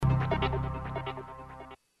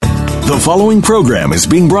The following program is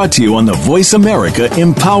being brought to you on the Voice America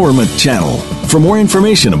Empowerment Channel. For more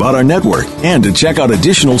information about our network and to check out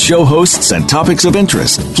additional show hosts and topics of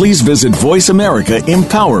interest, please visit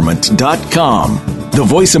voiceamericaempowerment.com. The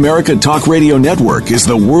Voice America Talk Radio Network is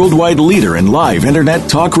the worldwide leader in live Internet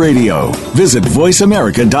talk radio. Visit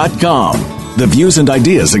voiceamerica.com. The views and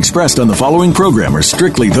ideas expressed on the following program are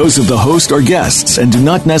strictly those of the host or guests and do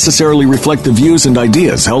not necessarily reflect the views and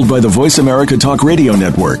ideas held by the Voice America Talk Radio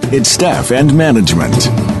Network, its staff, and management.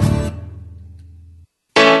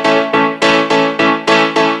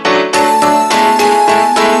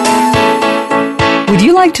 Would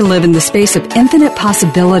you like to live in the space of infinite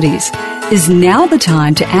possibilities? Is now the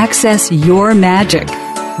time to access your magic?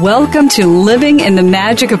 Welcome to Living in the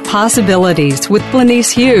Magic of Possibilities with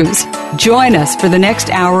Glenise Hughes. Join us for the next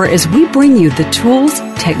hour as we bring you the tools,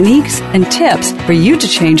 techniques, and tips for you to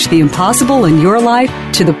change the impossible in your life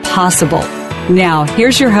to the possible. Now,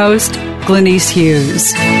 here's your host, Glenise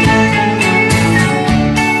Hughes.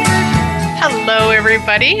 Hello,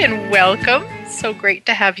 everybody, and welcome. So great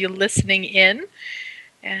to have you listening in.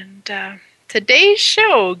 And today's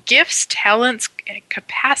show, Gifts, Talents, and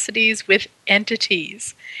Capacities with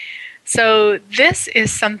Entities. So this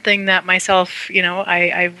is something that myself,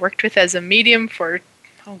 I've worked with as a medium for,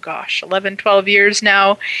 11, 12 years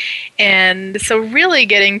now. And so really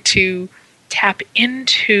getting to tap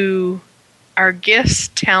into our gifts,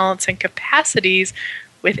 talents, and capacities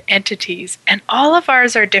with entities. And all of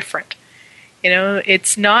ours are different.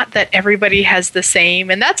 It's not that everybody has the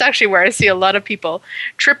same, and that's actually where I see a lot of people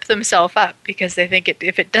trip themselves up because they think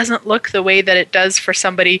if it doesn't look the way that it does for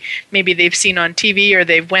somebody, maybe they've seen on TV or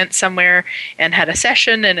they've went somewhere and had a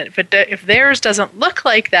session, and if theirs doesn't look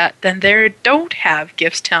like that, then they don't have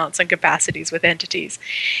gifts, talents, and capacities with entities.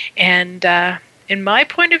 And in my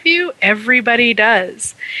point of view, everybody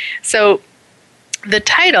does. So the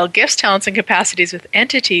title, Gifts, Talents, and Capacities with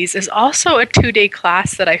Entities, is also a 2-day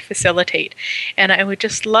class that I facilitate. And I would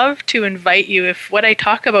just love to invite you, if what I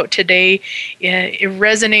talk about today it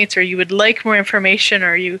resonates, or you would like more information,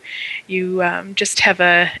 or you just have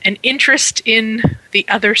an interest in the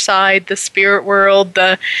other side, the spirit world,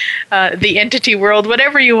 the entity world,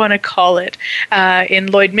 whatever you want to call it, in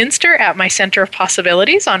Lloydminster at my Center of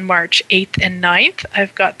Possibilities on March 8th and 9th.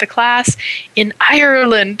 I've got the class in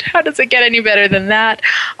Ireland. How does it get any better than that?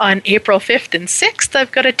 On April 5th and 6th,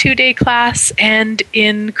 I've got a 2-day class, and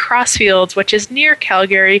in Crossfields, which is near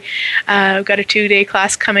Calgary, I've got a 2-day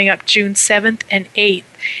class coming up June 7th and 8th.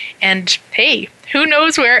 And hey, who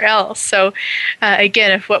knows where else? So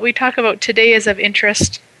again, if what we talk about today is of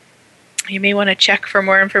interest, you may want to check for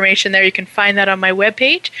more information there. You can find that on my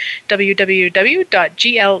webpage,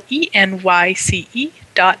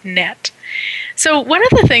 www.glenyce.net. So one of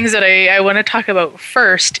the things that I want to talk about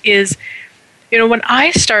first is, when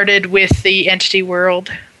I started with the entity world,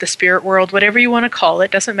 the spirit world, whatever you want to call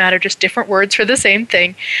it, doesn't matter, just different words for the same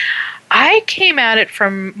thing, I came at it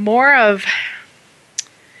from more of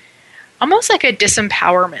almost like a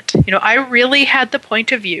disempowerment. I really had the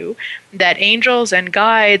point of view that angels and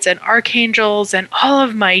guides and archangels and all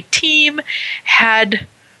of my team had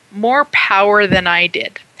more power than I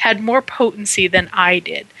did, had more potency than I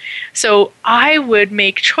did. So I would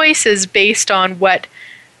make choices based on what,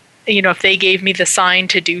 if they gave me the sign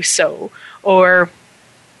to do so, or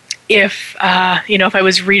if if I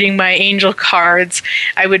was reading my angel cards,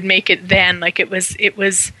 I would make it then. Like it was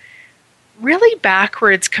really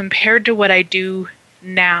backwards compared to what I do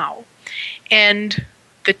now. And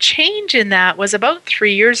the change in that was about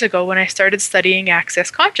 3 years ago when I started studying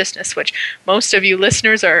Access Consciousness, which most of you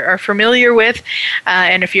listeners are familiar with.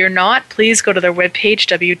 And if you're not, please go to their webpage,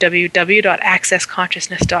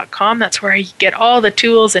 www.accessconsciousness.com. That's where you get all the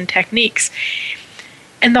tools and techniques.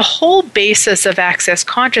 And the whole basis of Access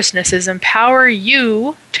Consciousness is empower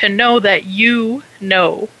you to know that you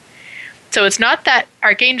know. So it's not that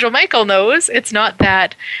Archangel Michael knows. It's not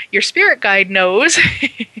that your spirit guide knows.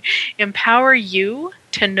 Empower you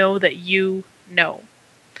to know that you know.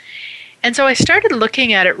 And so I started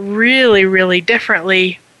looking at it really, really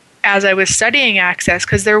differently as I was studying Access,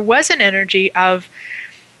 because there was an energy of,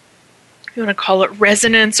 you want to call it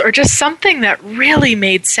resonance, or just something that really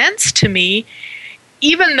made sense to me,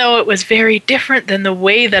 even though it was very different than the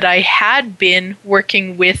way that I had been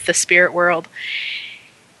working with the spirit world.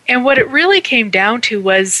 And what it really came down to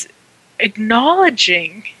was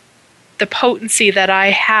acknowledging the potency that I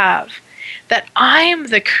have, that I'm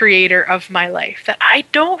the creator of my life, that I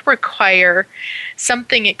don't require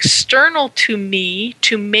something external to me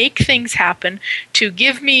to make things happen, to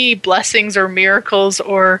give me blessings or miracles,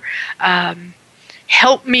 or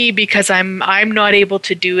help me because I'm not able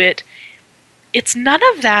to do it. it's none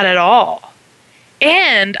of that at all.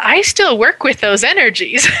 And I still work with those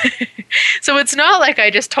energies. So it's not like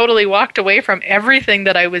I just totally walked away from everything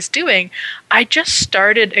that I was doing. I just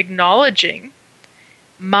started acknowledging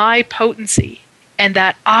my potency and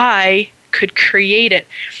that I could create it.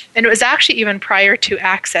 And it was actually even prior to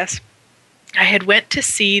Access. I had went to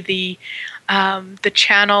see the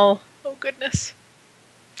channel, oh goodness,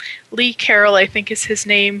 Lee Carroll, I think is his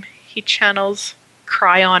name. He channels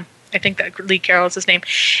Cryon. I think that Lee Carroll is his name.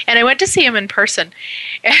 And I went to see him in person.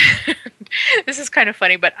 And this is kind of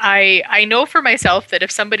funny, but I know for myself that if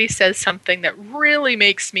somebody says something that really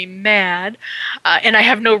makes me mad, and I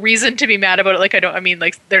have no reason to be mad about it, like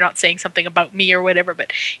they're not saying something about me or whatever,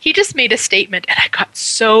 but he just made a statement and I got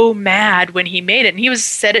so mad when he made it. And he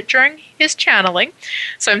said it during his channeling.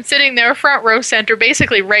 So I'm sitting there front row center,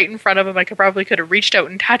 basically right in front of him. I probably could have reached out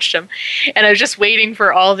and touched him. And I was just waiting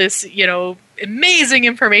for all this, amazing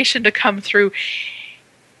information to come through.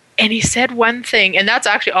 And he said one thing, and that's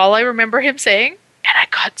actually all I remember him saying, and I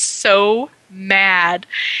got so mad.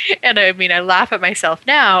 And I laugh at myself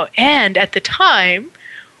now, and at the time,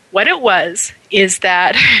 what it was is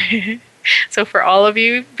that, so for all of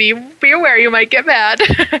you, be aware you might get mad.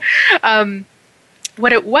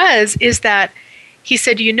 What it was is that he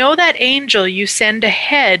said, that angel you send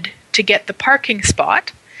ahead to get the parking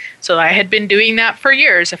spot? So I had been doing that for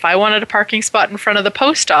years. If I wanted a parking spot in front of the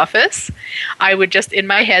post office, I would just in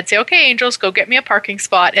my head say, okay, angels, go get me a parking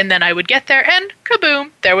spot. And then I would get there and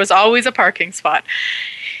kaboom, there was always a parking spot.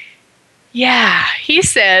 Yeah, he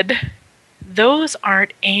said, those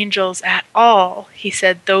aren't angels at all. He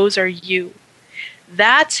said, those are you.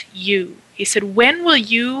 That's you. He said, when will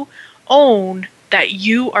you own that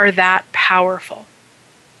you are that powerful?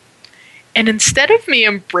 And instead of me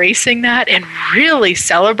embracing that and really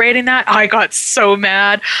celebrating that, I got so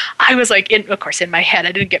mad. I was like, of course, in my head,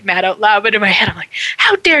 I didn't get mad out loud, but in my head, I'm like,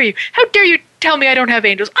 how dare you? How dare you tell me I don't have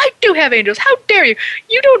angels? I do have angels. How dare you?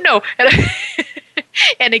 You don't know.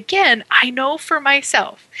 And again, I know for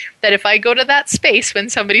myself that if I go to that space when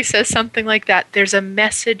somebody says something like that, there's a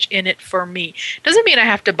message in it for me. Doesn't mean I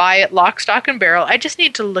have to buy it lock, stock, and barrel. I just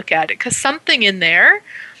need to look at it because something in there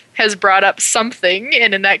has brought up something,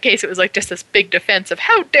 and in that case it was like just this big defense of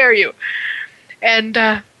how dare you. And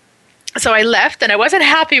so I left, and I wasn't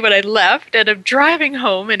happy when I left, and I'm driving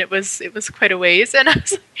home, and it was quite a ways, and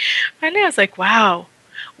finally I was like, wow,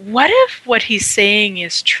 what if what he's saying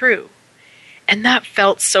is true? And that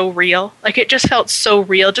felt so real. Like it just felt so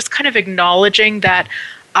real, just kind of acknowledging that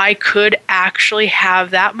I could actually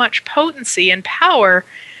have that much potency and power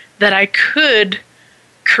that I could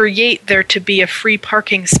create there to be a free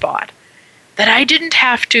parking spot. That I didn't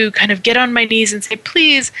have to kind of get on my knees and say,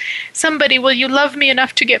 please, somebody, will you love me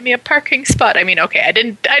enough to get me a parking spot? Okay, I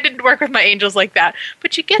didn't work with my angels like that,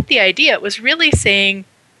 but you get the idea. It was really saying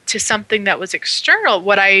to something that was external,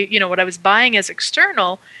 what I was buying as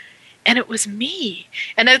external, and it was me.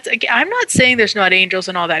 And I'm not saying there's not angels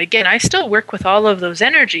and all that. Again, I still work with all of those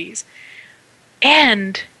energies,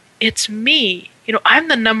 and it's me. I'm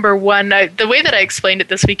the number one. The way that I explained it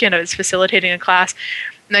this weekend, I was facilitating a class,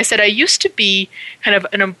 and I said I used to be kind of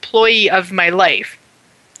an employee of my life.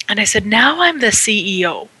 And I said, now I'm the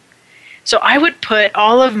CEO. So I would put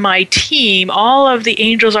all of my team, all of the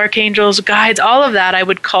angels, archangels, guides, all of that, I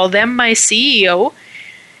would call them my CEO,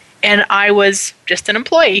 and I was just an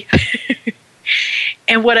employee.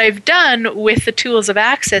 And what I've done with the tools of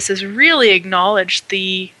access is really acknowledge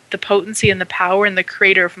the potency and the power and the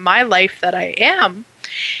creator of my life that I am.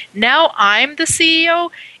 Now I'm the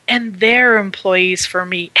CEO and they're employees for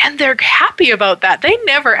me. And they're happy about that. They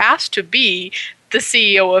never asked to be the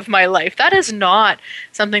CEO of my life. That is not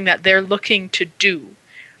something that they're looking to do.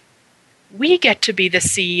 We get to be the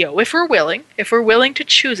CEO if we're willing to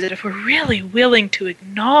choose it, if we're really willing to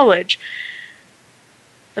acknowledge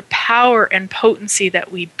the power and potency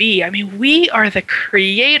that we be. We are the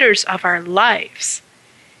creators of our lives.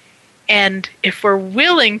 And if we're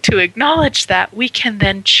willing to acknowledge that, we can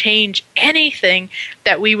then change anything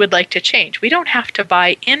that we would like to change. We don't have to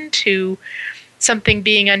buy into something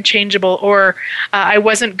being unchangeable, or I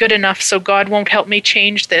wasn't good enough, so God won't help me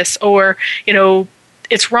change this, or,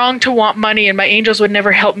 it's wrong to want money and my angels would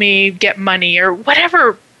never help me get money, or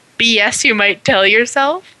whatever BS you might tell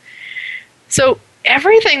yourself. So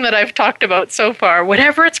everything that I've talked about so far,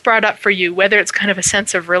 whatever it's brought up for you, whether it's kind of a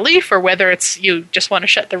sense of relief or whether it's you just want to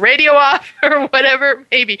shut the radio off or whatever,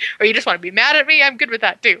 maybe, or you just want to be mad at me, I'm good with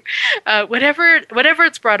that too. Whatever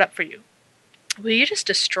it's brought up for you, will you just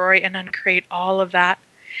destroy and uncreate all of that?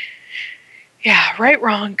 Yeah, right,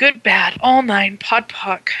 wrong, good, bad, all nine, POD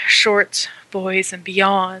POC, shorts, boys, and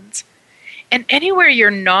beyonds. And anywhere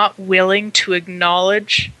you're not willing to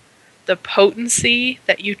acknowledge the potency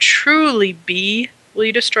that you truly be, will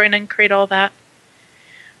you destroy and uncreate all that?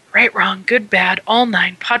 Right, wrong, good, bad, all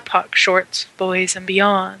nine, pod, poc, shorts, boys, and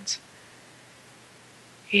beyonds.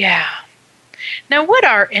 Yeah. Now, what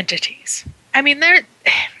are entities? I mean,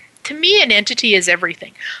 to me, an entity is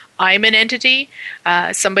everything. I'm an entity.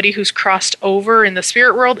 Somebody who's crossed over in the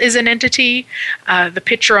spirit world is an entity. The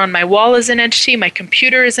picture on my wall is an entity. My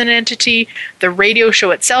computer is an entity. The radio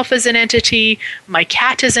show itself is an entity. My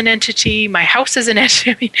cat is an entity. My house is an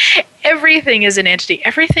entity. I mean, everything is an entity.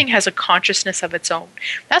 Everything has a consciousness of its own.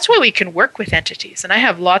 That's why we can work with entities. And I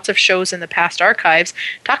have lots of shows in the past archives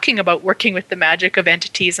talking about working with the magic of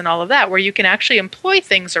entities and all of that, where you can actually employ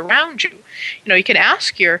things around you. You know, you can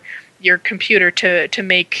ask your computer to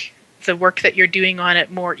make the work that you're doing on it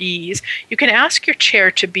more ease. You can ask your chair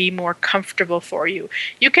to be more comfortable for you.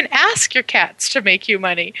 You can ask your cats to make you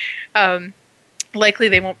money. Likely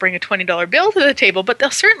they won't bring a $20 bill to the table, but they'll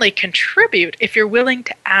certainly contribute if you're willing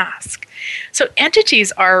to ask. So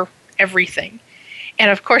entities are everything. And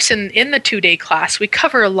of course, in the 2-day class, we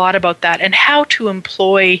cover a lot about that and how to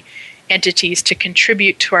employ entities to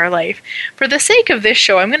contribute to our life. For the sake of this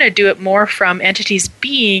show, I'm going to do it more from entities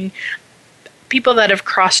being people that have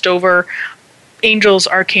crossed over, angels,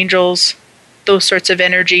 archangels, those sorts of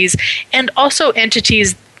energies, and also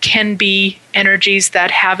entities can be energies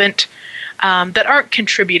that aren't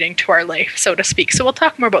contributing to our life, so to speak. So we'll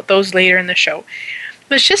talk more about those later in the show.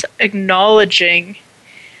 But it's just acknowledging,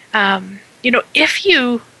 if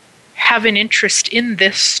you have an interest in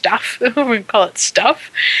this stuff, we call it stuff,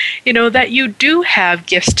 that you do have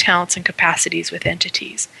gifts, talents, and capacities with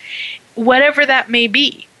entities, whatever that may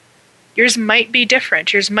be. Yours might be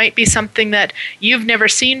different. Yours might be something that you've never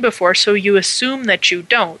seen before, so you assume that you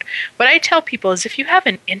don't. What I tell people is if you have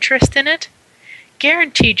an interest in it,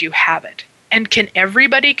 guaranteed you have it. And can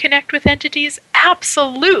everybody connect with entities?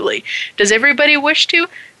 Absolutely. Does everybody wish to?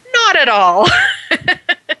 Not at all.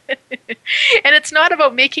 And it's not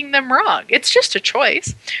about making them wrong. It's just a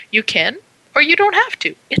choice. You can or you don't have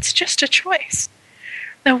to. It's just a choice.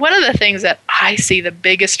 Now, one of the things that I see the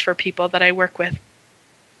biggest for people that I work with,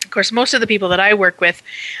 of course, most of the people that I work with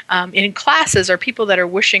in classes are people that are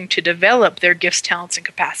wishing to develop their gifts, talents, and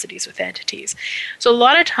capacities with entities. So a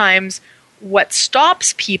lot of times what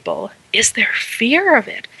stops people is their fear of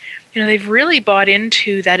it. They've really bought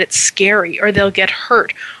into that it's scary, or they'll get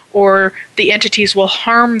hurt, or the entities will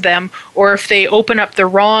harm them, or if they open up the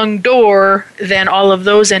wrong door, then all of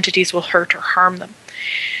those entities will hurt or harm them.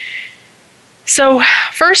 So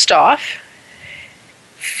first off,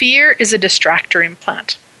 fear is a distractor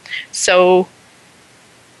implant. So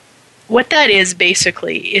what that is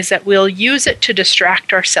basically is that we'll use it to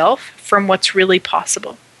distract ourselves from what's really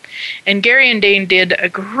possible. And Gary and Dane did a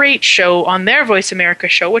great show on their Voice America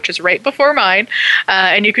show, which is right before mine.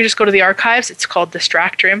 And you can just go to the archives. It's called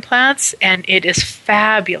Distractor Implants, and it is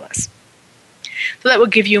fabulous. So that will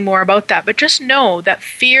give you more about that. But just know that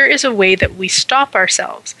fear is a way that we stop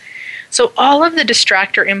ourselves. So all of the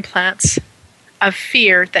distractor implants of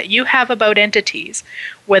fear that you have about entities,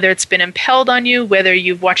 whether it's been impelled on you, whether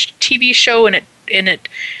you've watched a TV show and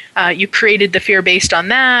you created the fear based on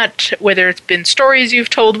that, whether it's been stories you've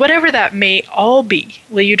told, whatever that may all be,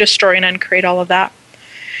 will you destroy and uncreate all of that?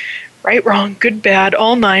 Right, wrong, good, bad,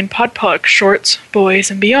 all nine, pod, poc, shorts, boys,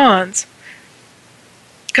 and beyonds.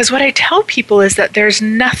 Because what I tell people is that there's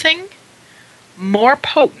nothing more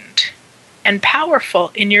potent and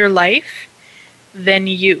powerful in your life than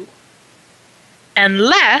you,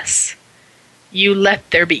 unless you let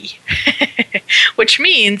there be. Which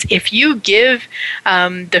means if you give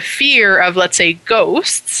the fear of, let's say,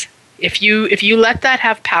 ghosts, if you let that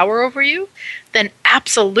have power over you, then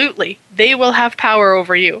absolutely they will have power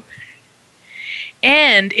over you.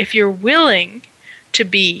 And if you're willing to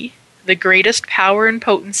be the greatest power and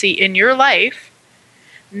potency in your life,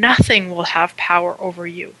 nothing will have power over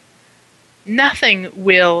you. Nothing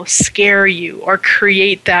will scare you or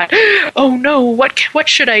create that, oh no, what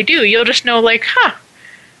should I do? You'll just know, like,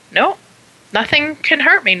 no, nothing can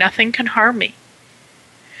hurt me, nothing can harm me.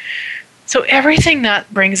 So everything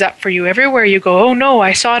that brings up for you, everywhere you go, oh no,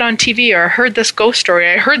 I saw it on TV, or I heard this ghost story,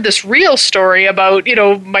 I heard this real story about,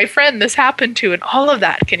 my friend this happened to, and all of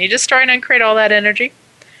that. Can you just try and uncreate all that energy?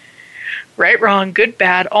 Right, wrong, good,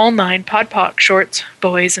 bad, all nine, pod, poc, shorts,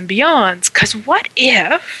 boys, and beyonds. Because what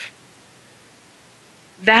if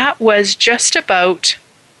that was just about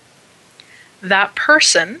that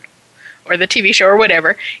person, or the TV show, or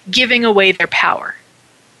whatever, giving away their power?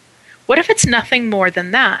 What if it's nothing more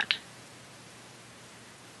than that?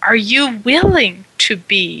 Are you willing to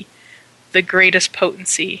be the greatest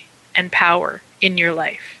potency and power in your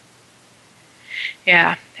life.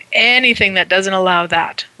 Yeah, anything that doesn't allow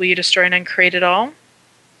that, will you destroy and uncreate it all?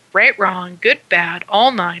 Right, wrong, good, bad,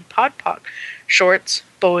 all nine, pod, poc, shorts,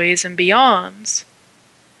 boys, and beyonds.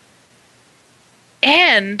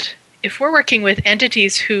 And if we're working with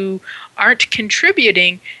entities who aren't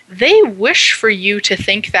contributing, they wish for you to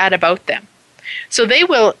think that about them. So they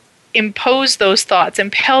will impose those thoughts,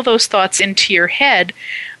 impel those thoughts into your head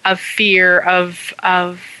of fear, of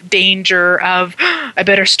danger, of, I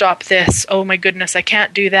better stop this. Oh my goodness, I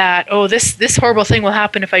can't do that. Oh, this horrible thing will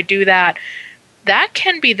happen if I do that. That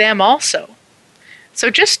can be them also. So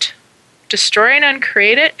just destroy and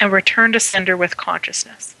uncreate it and return to sender with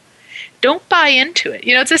consciousness. Don't buy into it.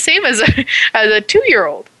 It's the same as a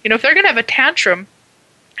 2-year-old. If they're going to have a tantrum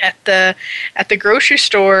at the grocery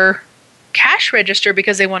store cash register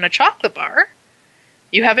because they want a chocolate bar,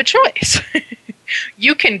 you have a choice.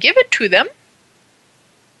 You can give it to them,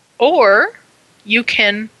 or you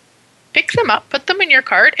can pick them up, put them in your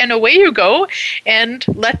cart, and away you go, and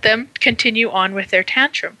let them continue on with their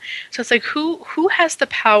tantrum. So it's like, who has the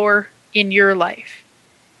power in your life?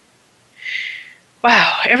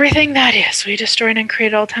 Wow, everything that is. We destroy and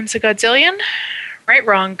uncreate all times a godzillion. Right,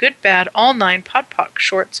 wrong, good, bad, all nine, pod, poc,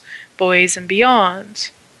 shorts, boys, and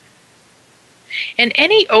beyonds. And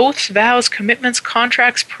any oaths, vows, commitments,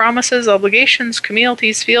 contracts, promises, obligations,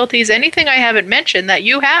 communities, fealties, anything I haven't mentioned that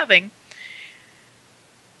you've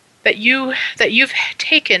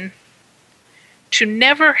taken to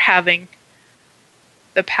never having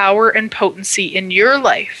the power and potency in your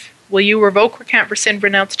life, will you revoke, recant, rescind,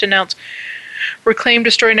 renounce, denounce, reclaim,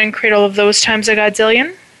 destroy, and uncreate all of those times a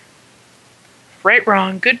godzillion? Right,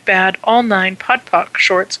 wrong, good, bad, all nine, pod, poc,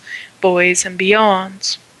 shorts, boys, and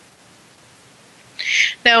beyonds.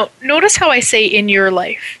 Now, notice how I say in your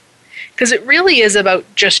life, because it really is about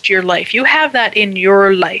just your life. You have that in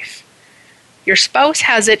your life. Your spouse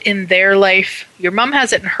has it in their life. Your mom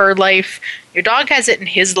has it in her life. Your dog has it in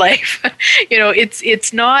his life.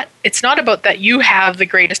 It's not about that you have the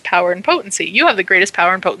greatest power and potency. You have the greatest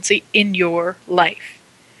power and potency in your life.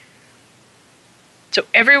 So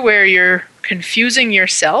everywhere you're confusing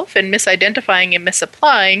yourself and misidentifying and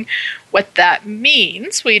misapplying what that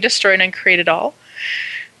means, we destroy and uncreate it all.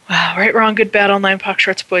 Wow, right, wrong, good, bad, all nine, poc,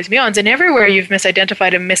 shorts, boys, beyonds. And everywhere you've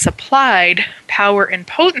misidentified and misapplied power and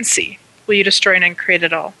potency, will you destroy and uncreate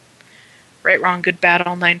it all? Right, wrong, good, bad,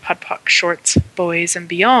 all nine, pod, poc, shorts, boys, and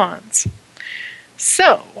beyonds.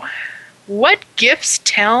 So, what gifts,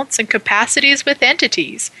 talents, and capacities with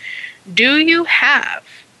entities do you have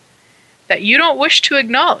that you don't wish to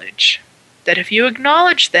acknowledge, that if you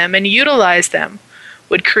acknowledge them and utilize them,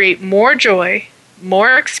 would create more joy,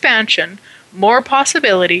 more expansion, more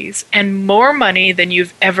possibilities, and more money than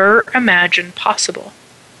you've ever imagined possible?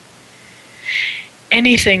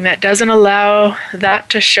 Anything that doesn't allow that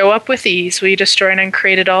to show up with ease, will you destroy and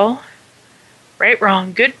uncreate it all? Right,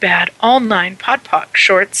 wrong, good, bad, all nine, pod, poc,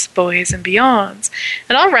 shorts, boys, and beyonds.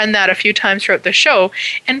 And I'll run that a few times throughout the show.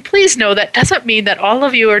 And please know that doesn't mean that all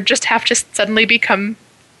of you are just have to suddenly become,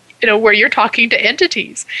 where you're talking to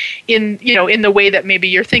entities in the way that maybe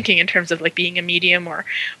you're thinking in terms of like being a medium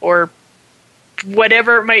or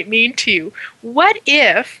whatever it might mean to you. What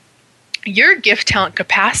if your gift, talent,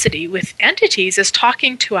 capacity with entities is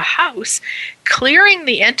talking to a house, clearing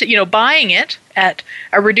the buying it at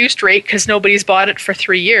a reduced rate because nobody's bought it for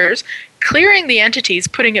 3 years, clearing the entities,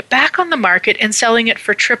 putting it back on the market, and selling it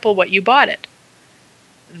for triple what you bought it?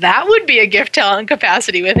 That would be a gift, talent,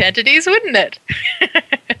 capacity with entities, wouldn't it?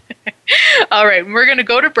 All right, we're going to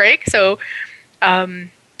go to break. So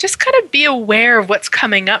just kind of be aware of what's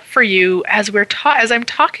coming up for you as I'm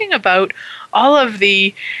talking about all of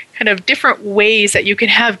the kind of different ways that you can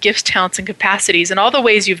have gifts, talents, and capacities, and all the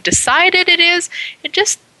ways you've decided it is, and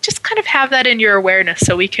just kind of have that in your awareness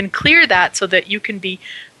so we can clear that so that you can be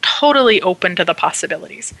totally open to the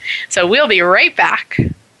possibilities. So we'll be right back.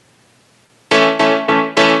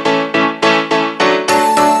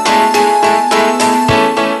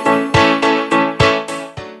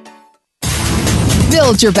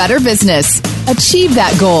 Build your better business. Achieve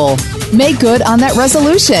that goal. Make good on that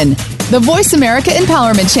resolution. The Voice America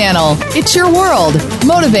Empowerment Channel. It's your world.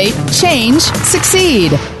 Motivate, change,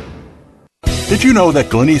 succeed. Did you know that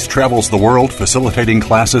Glenyce travels the world facilitating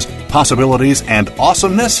classes, possibilities, and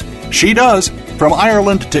awesomeness? She does. From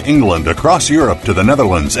Ireland to England, across Europe to the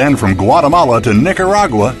Netherlands, and from Guatemala to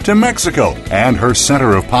Nicaragua to Mexico, and her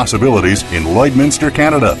Center of Possibilities in Lloydminster,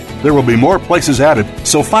 Canada. There will be more places added,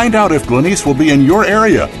 so find out if Glenyce will be in your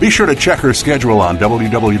area. Be sure to check her schedule on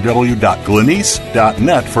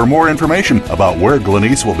www.glenyce.net for more information about where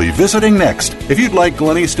Glenyce will be visiting next. If you'd like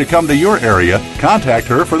Glenyce to come to your area, contact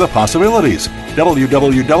her for the possibilities.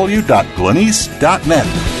 www.glenyce.net.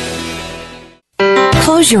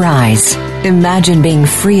 Close your eyes. Imagine being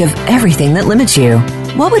free of everything that limits you.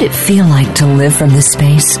 What would it feel like to live from this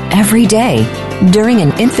space every day? During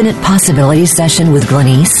an Infinite Possibilities session with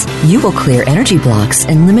Glenyce, you will clear energy blocks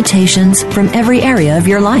and limitations from every area of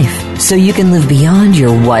your life so you can live beyond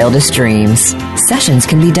your wildest dreams. Sessions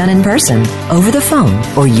can be done in person, over the phone,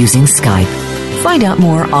 or using Skype. Find out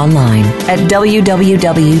more online at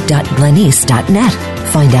www.glenyce.net.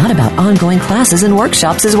 Find out about ongoing classes and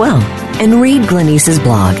workshops as well. And read Glenyce's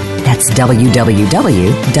blog. That's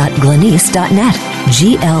www.glenyce.net.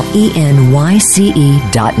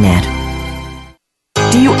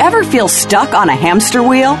 GLENYCE.net. Do you ever feel stuck on a hamster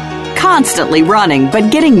wheel? Constantly running,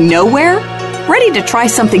 but getting nowhere? Ready to try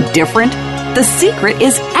something different? The secret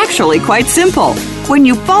is actually quite simple. When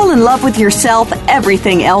you fall in love with yourself,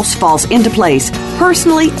 everything else falls into place,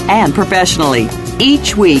 personally and professionally.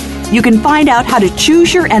 Each week, you can find out how to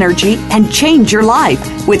choose your energy and change your life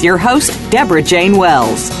with your host, Deborah Jane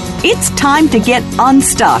Wells. It's time to get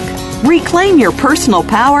unstuck, reclaim your personal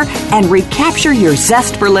power, and recapture your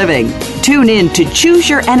zest for living. Tune in to Choose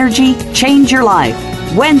Your Energy, Change Your Life.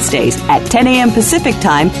 Wednesdays at 10 a.m. Pacific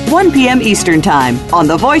Time, 1 p.m. Eastern Time on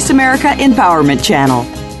the Voice America Empowerment Channel.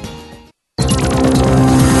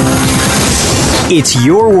 It's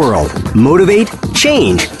your world. Motivate,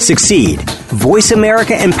 change, succeed.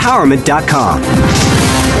 VoiceAmericaEmpowerment.com.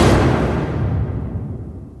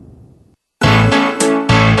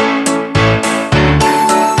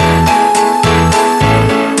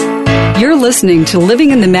 You're listening to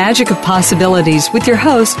Living in the Magic of Possibilities with your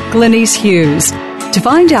host, Glenyce Hughes. To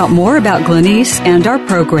find out more about Glenyce and our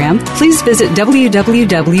program, please visit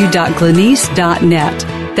www.glenyce.net.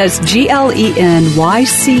 That's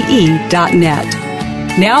GLENYCE.net.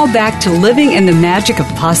 Now back to Living in the Magic of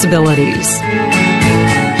Possibilities.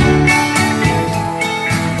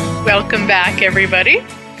 Welcome back, everybody.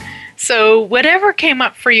 So whatever came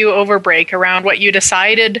up for you over break around what you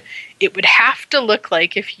decided it would have to look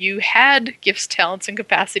like if you had gifts, talents, and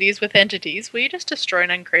capacities with entities, will you just destroy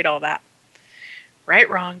and uncreate all that? Right,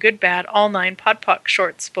 wrong, good, bad, all nine, pod, poc,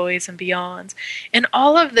 shorts, boys, and beyonds, and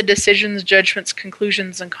all of the decisions, judgments,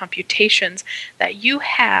 conclusions, and computations that you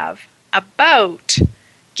have about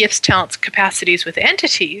gifts, talents, capacities with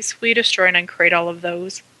entities, will you destroy and uncreate all of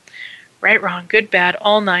those? Right, wrong, good, bad,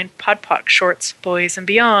 all nine, pod, poc, shorts, boys, and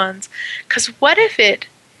beyonds. Because what if it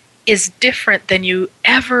is different than you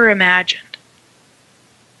ever imagined?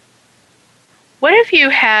 What if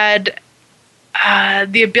you had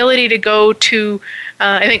the ability to go to,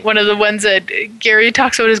 I think one of the ones that Gary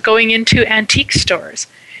talks about is going into antique stores.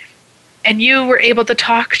 And you were able to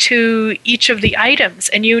talk to each of the items,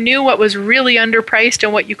 and you knew what was really underpriced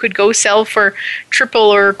and what you could go sell for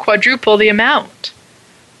triple or quadruple the amount.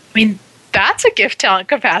 I mean, that's a gift, talent,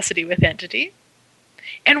 capacity with entity.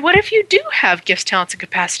 And what if you do have gifts, talents, and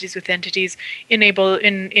capacities with entities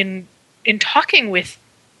in talking with,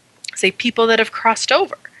 say, people that have crossed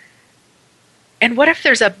over? And what if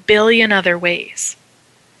there's a billion other ways?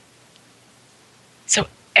 So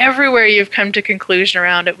everywhere you've come to conclusion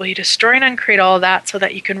around it, will you destroy and uncreate all of that so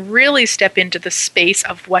that you can really step into the space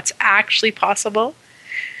of what's actually possible?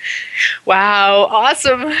 Wow,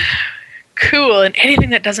 awesome. Cool. And anything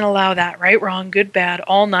that doesn't allow that, right, wrong, good, bad,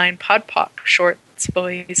 all nine, pod, poc, shorts,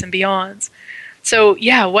 boys, and beyonds. So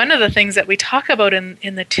yeah, one of the things that we talk about in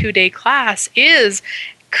the 2-day class is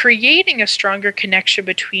creating a stronger connection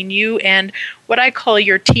between you and what I call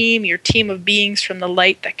your team of beings from the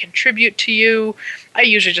light that contribute to you. I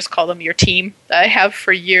usually just call them your team. I have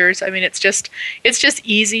for years. I mean, it's just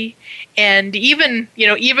easy. And even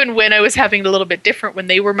when I was having it a little bit different, when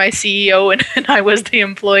they were my CEO and I was the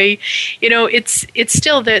employee, it's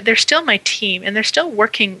still, they're still my team, and they're still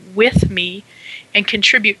working with me and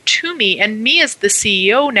contribute to me. And me as the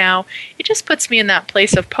CEO now, it just puts me in that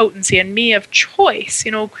place of potency and me of choice.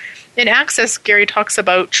 In Access, Gary talks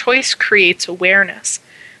about choice creates awareness.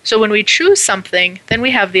 So when we choose something, then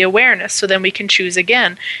we have the awareness. So then we can choose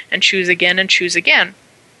again and choose again and choose again.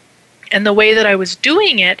 And the way that I was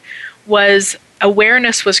doing it was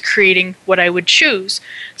awareness was creating what I would choose.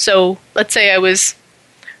 So let's say I was,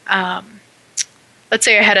 let's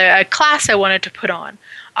say I had a class I wanted to put on.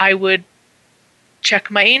 I would check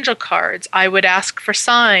my angel cards. I would ask for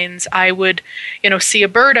signs. I would, see a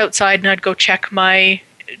bird outside and I'd go check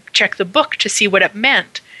the book to see what it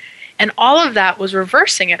meant. And all of that was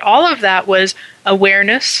reversing it. All of that was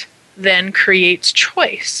awareness then creates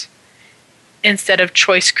choice instead of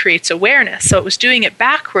choice creates awareness. So it was doing it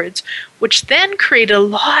backwards, which then created a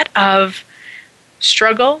lot of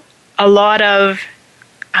struggle, a lot of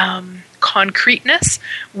concreteness,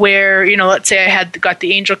 where, let's say I had got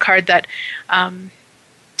the angel card that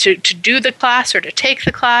to do the class or to take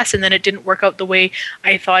the class, and then it didn't work out the way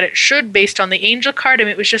I thought it should based on the angel card. I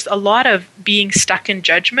mean, it was just a lot of being stuck in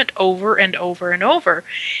judgment over and over and over,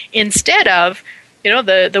 instead of,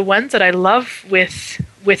 the ones that I love with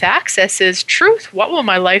Access is truth. What will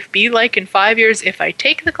my life be like in 5 years if I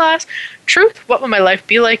take the class? Truth. What will my life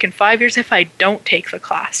be like in 5 years if I don't take the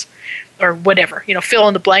class? Or whatever, fill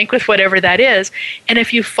in the blank with whatever that is. And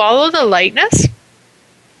if you follow the lightness,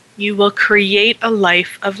 you will create a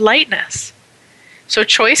life of lightness. So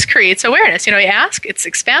choice creates awareness. You ask, it's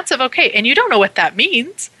expansive, okay, and you don't know what that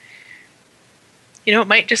means. It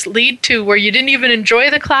might just lead to where you didn't even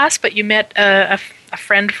enjoy the class, but you met a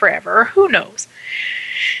friend forever, or who knows.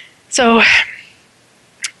 So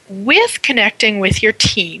with connecting with your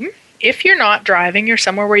team, if you're not driving, you're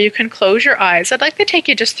somewhere where you can close your eyes, I'd like to take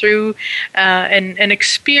you just through an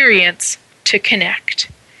experience to connect.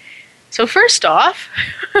 So first off,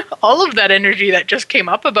 all of that energy that just came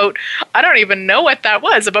up about, I don't even know what that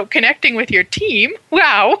was, about connecting with your team.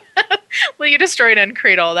 Wow. Will you destroy and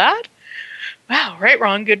uncreate all that? Wow, right,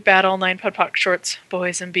 wrong, good, bad, all 9 POD POC shorts,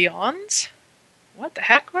 boys and beyonds. What the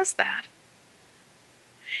heck was that?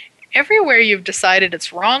 Everywhere you've decided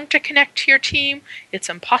it's wrong to connect to your team, it's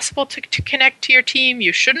impossible to connect to your team,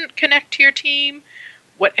 you shouldn't connect to your team,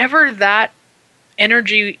 whatever that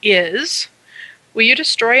energy is, will you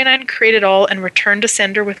destroy and uncreate it all and return to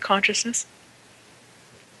sender with consciousness?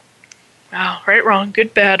 Wow, right, wrong,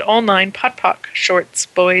 good, bad, all 9 POD POC shorts,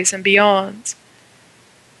 boys and beyonds.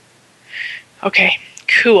 Okay,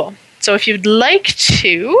 cool. So if you'd like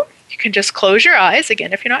to, you can just close your eyes,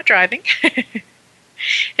 again, if you're not driving,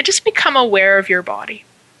 and just become aware of your body.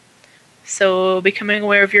 So becoming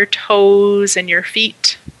aware of your toes and your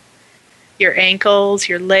feet, your ankles,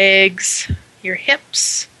 your legs, your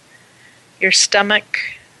hips, your stomach,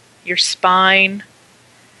 your spine,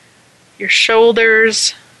 your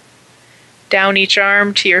shoulders, down each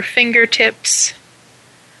arm to your fingertips,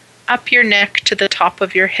 up your neck to the top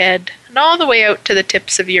of your head, and all the way out to the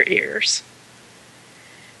tips of your ears.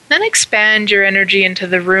 Then expand your energy into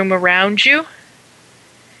the room around you.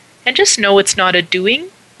 And just know it's not a doing,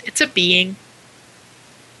 it's a being.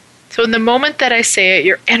 So in the moment that I say it,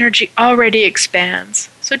 your energy already expands.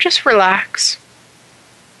 So just relax.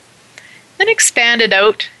 Then expand it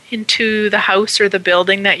out into the house or the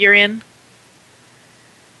building that you're in.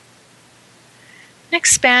 And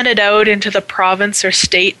expand it out into the province or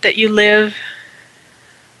state that you live.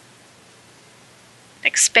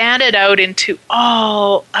 Expand it out into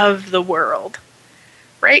all of the world.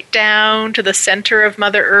 Right down to the center of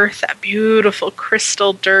Mother Earth, that beautiful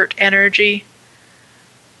crystal dirt energy,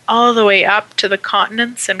 all the way up to the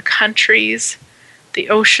continents and countries, the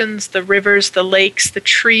oceans, the rivers, the lakes, the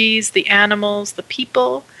trees, the animals, the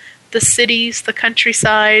people, the cities, the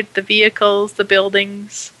countryside, the vehicles, the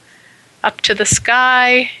buildings, up to the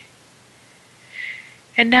sky.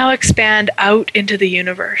 And now expand out into the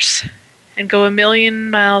universe and go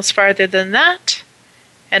 1,000,000 miles farther than that,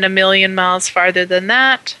 and 1,000,000 miles farther than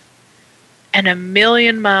that, and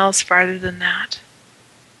 1,000,000 miles farther than that.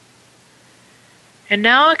 And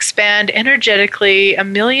now expand energetically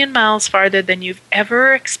 1,000,000 miles farther than you've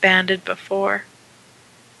ever expanded before.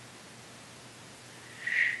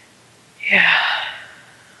 Yeah,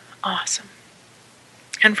 awesome.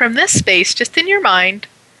 And from this space, just in your mind,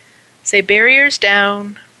 say barriers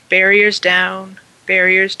down, barriers down,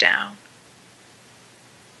 barriers down.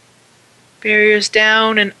 Barriers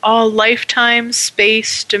down in all lifetimes,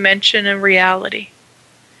 space, dimension, and reality.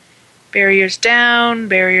 Barriers down,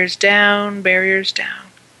 barriers down, barriers down.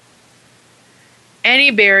 Any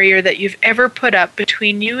barrier that you've ever put up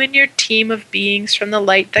between you and your team of beings from the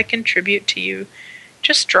light that contribute to you,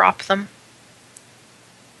 just drop them.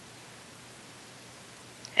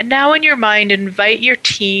 And now in your mind, invite your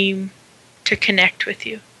team to connect with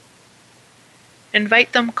you.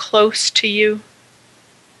 Invite them close to you.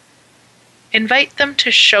 Invite them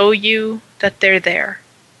to show you that they're there.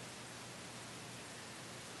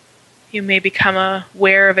 You may become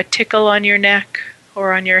aware of a tickle on your neck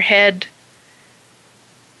or on your head.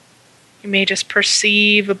 You may just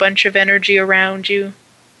perceive a bunch of energy around you.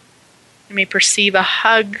 You may perceive a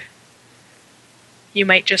hug. You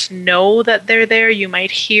might just know that they're there. You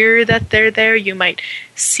might hear that they're there. You might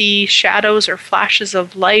see shadows or flashes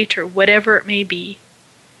of light or whatever it may be.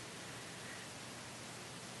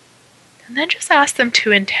 And then just ask them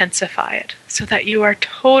to intensify it so that you are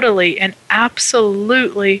totally and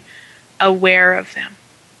absolutely aware of them.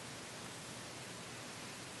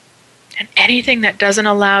 And anything that doesn't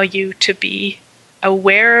allow you to be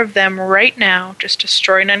aware of them right now, just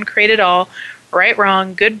destroy and uncreate it all, right,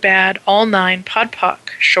 wrong, good, bad, all nine, pod,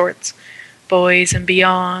 poc, shorts, boys, and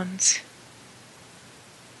beyonds.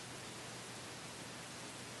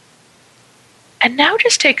 And now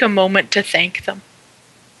just take a moment to thank them.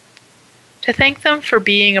 To thank them for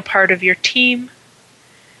being a part of your team,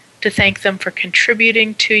 to thank them for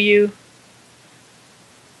contributing to you,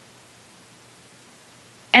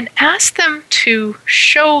 and ask them to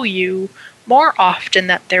show you more often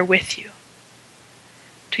that they're with you,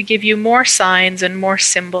 to give you more signs and more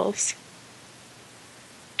symbols,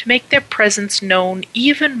 to make their presence known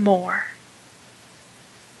even more.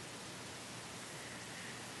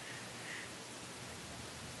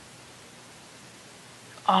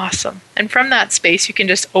 Awesome. And from that space, you can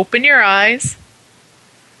just open your eyes,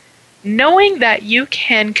 knowing that you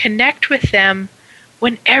can connect with them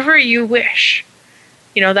whenever you wish.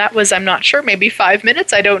 You know, that was, I'm not sure, maybe 5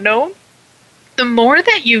 minutes, I don't know. The more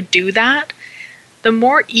that you do that, the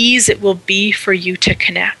more ease it will be for you to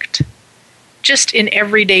connect, just in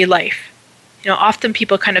everyday life. You know, often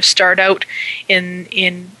people kind of start out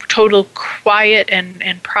in total quiet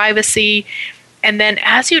and privacy, and then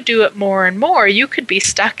as you do it more and more, you could be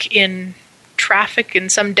stuck in traffic in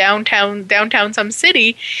some downtown some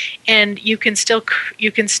city, and you can still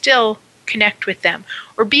connect with them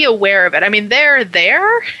or be aware of it. I mean, they're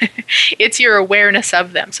there. It's your awareness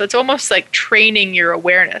of them. So it's almost like training your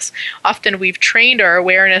awareness. Often we've trained our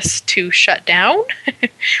awareness to shut down,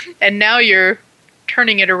 and now you're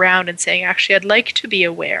turning it around and saying, actually, I'd like to be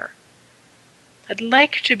aware. I'd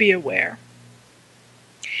like to be aware.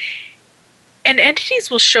 And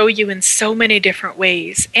entities will show you in so many different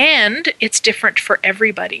ways, and it's different for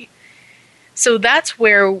everybody. So that's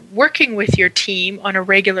where working with your team on a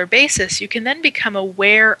regular basis, you can then become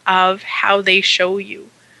aware of how they show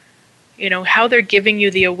you. You know, how they're giving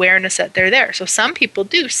you the awareness that they're there. So some people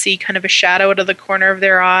do see kind of a shadow out of the corner of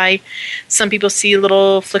their eye. Some people see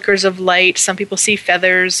little flickers of light. Some people see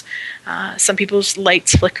feathers. Some people's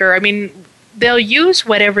lights flicker. I mean, they'll use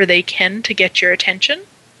whatever they can to get your attention.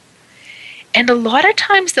 And a lot of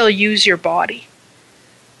times they'll use your body.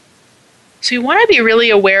 So you want to be really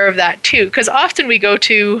aware of that too, because often we go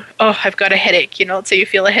to, oh, I've got a headache. You know, let's say you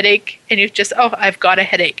feel a headache and you just, oh, I've got a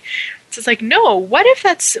headache. So it's like, no, what if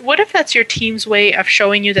that's your team's way of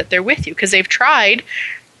showing you that they're with you? Because they've tried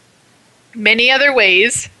many other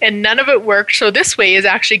ways and none of it worked. So this way is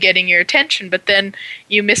actually getting your attention, but then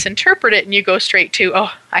you misinterpret it and you go straight to,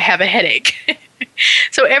 oh, I have a headache.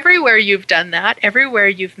 So everywhere you've done that, everywhere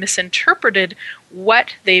you've misinterpreted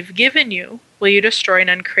what they've given you, will you destroy and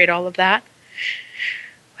uncreate all of that?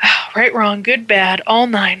 Right, wrong, good, bad, all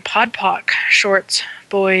nine, pod, poc, shorts,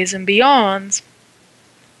 boys, and beyonds.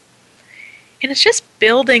 And it's just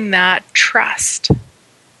building that trust.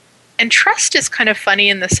 And trust is kind of funny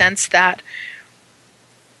in the sense that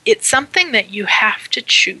it's something that you have to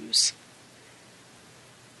choose.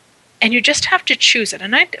 And you just have to choose it.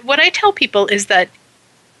 And what I tell people is that,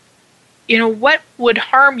 you know, what would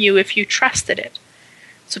harm you if you trusted it?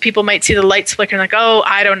 So people might see the lights flickering like, oh,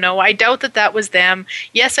 I don't know. I doubt that was them.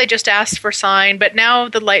 Yes, I just asked for a sign, but now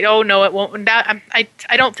the light, oh, no, it won't. I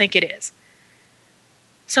don't think it is.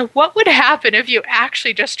 So what would happen if you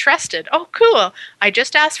actually just trusted? Oh, cool. I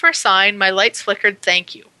just asked for a sign. My lights flickered.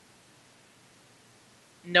 Thank you.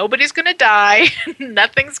 Nobody's going to die.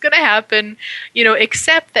 Nothing's going to happen, you know,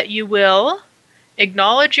 except that you will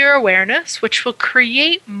acknowledge your awareness, which will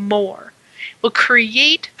create more, will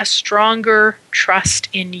create a stronger trust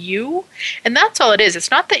in you. And that's all it is.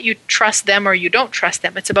 It's not that you trust them or you don't trust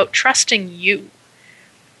them. It's about trusting you.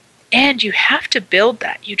 And you have to build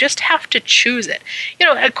that. You just have to choose it. You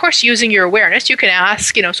know, of course, using your awareness, you can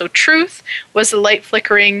ask, you know, so truth, was the light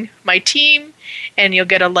flickering my team? And you'll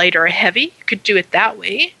get a light or a heavy. You could do it that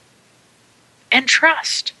way. And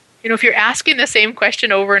trust. You know, if you're asking the same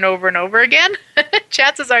question over and over and over again,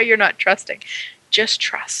 chances are you're not trusting. Just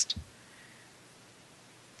trust.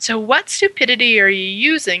 So what stupidity are you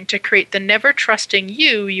using to create the never trusting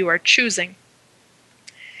you are choosing?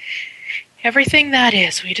 Everything that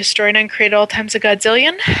is, we destroy and uncreate all times a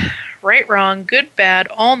godzillion. Right, wrong, good, bad,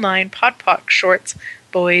 all nine, pod, poc, shorts,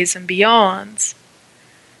 boys, and beyonds.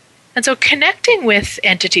 And so connecting with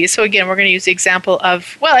entities, so again, we're going to use the example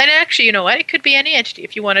of, well, and actually, you know what? It could be any entity.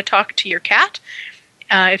 If you want to talk to your cat,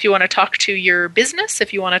 if you want to talk to your business,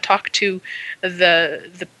 if you want to talk to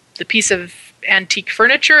the piece of antique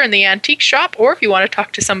furniture in the antique shop, or if you want to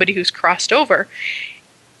talk to somebody who's crossed over,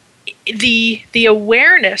 the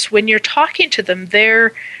awareness when you're talking to them,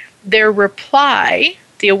 their reply,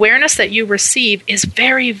 the awareness that you receive is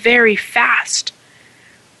very, very fast.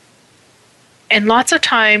 And lots of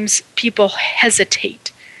times people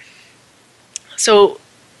hesitate. So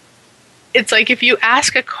it's like if you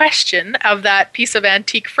ask a question of that piece of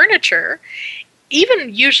antique furniture,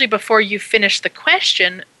 even usually before you finish the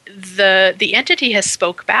question, the entity has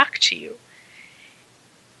spoke back to you.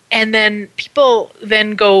 And then people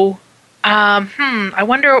then go, I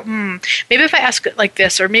wonder, maybe if I ask it like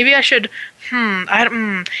this, or maybe I should,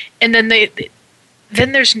 and then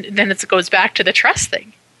it goes back to the trust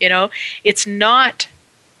thing. You know, it's not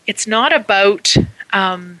about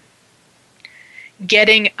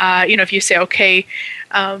getting, if you say, okay,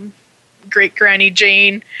 great Granny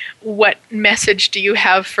Jane, what message do you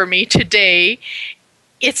have for me today?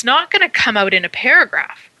 It's not going to come out in a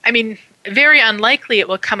paragraph. I mean, very unlikely it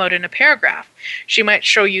will come out in a paragraph. She might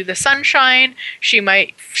show you the sunshine. She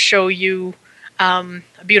might show you a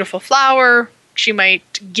beautiful flower. She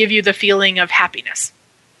might give you the feeling of happiness.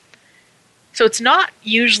 So it's not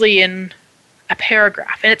usually in a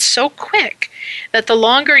paragraph. And it's so quick that the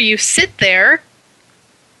longer you sit there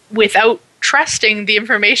without trusting the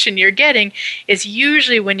information you're getting is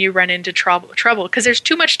usually when you run into trouble, because there's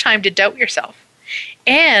too much time to doubt yourself.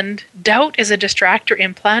 And doubt is a distractor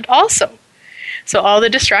implant also. So all the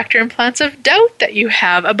distractor implants of doubt that you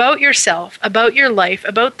have about yourself, about your life,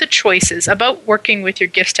 about the choices, about working with your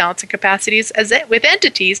gifts, talents, and capacities with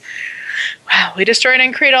entities, wow, we destroy and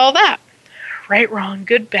uncreate all that. Right, wrong,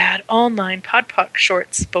 good, bad, all 9, podpoc,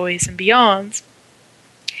 shorts, boys, and beyonds.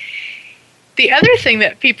 The other thing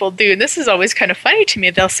that people do, and this is always kind of funny to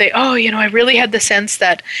me, they'll say, oh, I really had the sense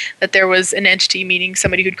that there was an entity, meaning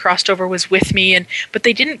somebody who'd crossed over was with me, but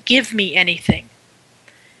they didn't give me anything.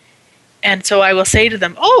 And so I will say to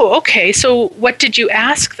them, oh, okay, so what did you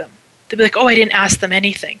ask them? They'll be like, oh, I didn't ask them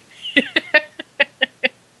anything.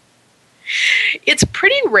 It's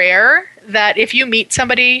pretty rare that if you meet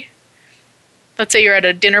somebody, let's say you're at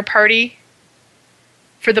a dinner party,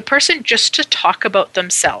 for the person just to talk about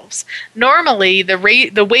themselves. Normally, the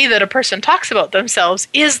way that a person talks about themselves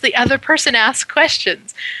is the other person asks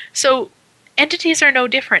questions. So entities are no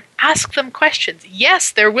different. Ask them questions.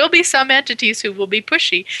 Yes, there will be some entities who will be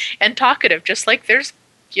pushy and talkative, just like there's,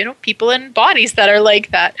 people in bodies that are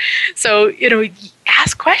like that. So,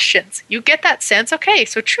 ask questions. You get that sense, okay,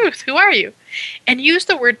 so truth, who are you? And use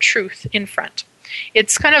the word truth in front.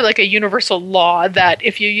 It's kind of like a universal law that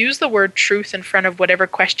if you use the word truth in front of whatever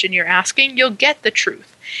question you're asking, you'll get the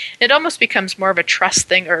truth. It almost becomes more of a trust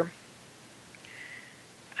thing, or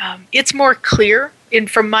it's more clear.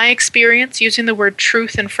 From my experience, using the word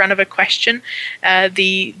truth in front of a question,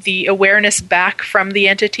 the awareness back from the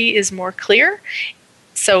entity is more clear.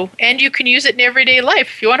 So, and you can use it in everyday life.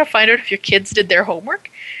 If you want to find out if your kids did their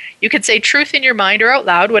homework, you could say truth in your mind or out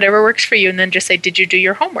loud, whatever works for you, and then just say, did you do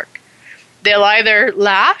your homework? They'll either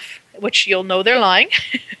laugh, which you'll know they're lying,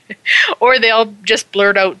 or they'll just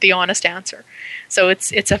blurt out the honest answer. So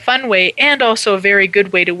it's a fun way, and also a very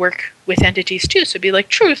good way to work with entities too. So be like,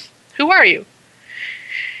 truth, who are you?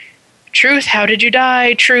 Truth, how did you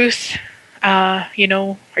die? Truth, are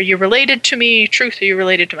you related to me? Truth, are you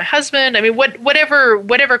related to my husband? I mean,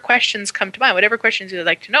 whatever questions come to mind, whatever questions you'd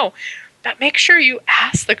like to know, but make sure you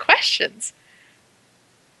ask the questions.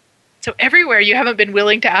 So everywhere you haven't been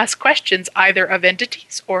willing to ask questions, either of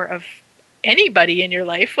entities or of anybody in your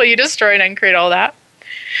life, will you destroy and uncreate all that?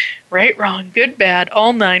 Right, wrong, good, bad,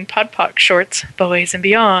 all 9, podpoc, shorts, boys, and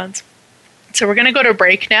beyonds. So we're going to go to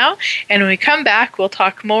break now, and when we come back, we'll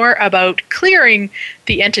talk more about clearing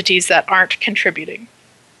the entities that aren't contributing.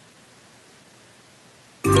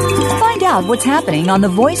 Find out what's happening on the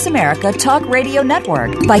Voice America Talk Radio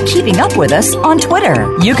Network by keeping up with us on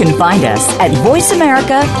Twitter. You can find us at Voice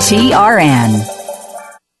America TRN.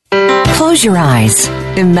 Close your eyes.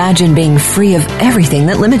 Imagine being free of everything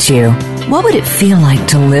that limits you. What would it feel like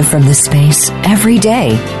to live from this space every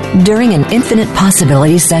day? During an Infinite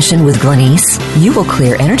Possibilities session with Glenyce, you will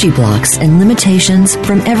clear energy blocks and limitations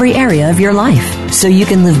from every area of your life so you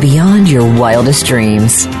can live beyond your wildest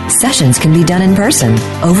dreams. Sessions can be done in person,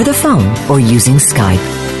 over the phone, or using Skype.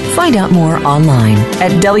 Find out more online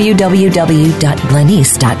at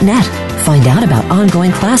www.glenyce.net. Find out about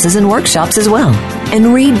ongoing classes and workshops as well.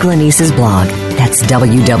 And read Glenyce's blog. That's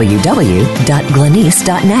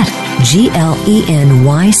www.glenyce.net.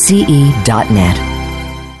 GLENYCE.net.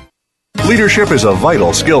 Leadership is a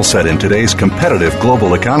vital skill set in today's competitive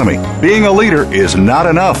global economy. Being a leader is not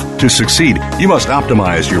enough. To succeed, you must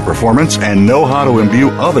optimize your performance and know how to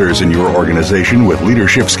imbue others in your organization with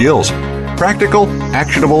leadership skills. Practical,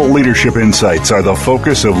 actionable leadership insights are the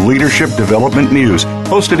focus of Leadership Development News,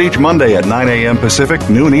 hosted each Monday at 9 a.m. Pacific,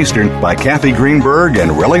 noon Eastern, by Kathy Greenberg and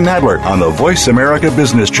Relly Nadler on the Voice America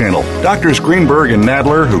Business Channel. Doctors Greenberg and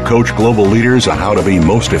Nadler, who coach global leaders on how to be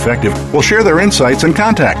most effective, will share their insights and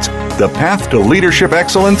contacts. The path to leadership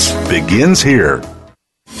excellence begins here.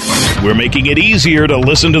 We're making it easier to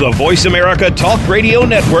listen to the Voice America Talk Radio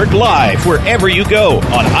Network live wherever you go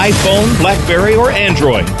on iPhone, BlackBerry, or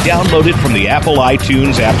Android. Download it from the Apple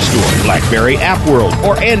iTunes App Store, BlackBerry App World,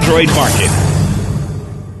 or Android Market.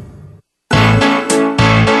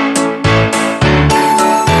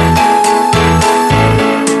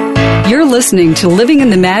 You're listening to Living in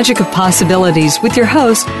the Magic of Possibilities with your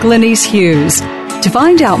host, Glenyce Hughes. To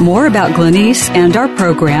find out more about Glenyce and our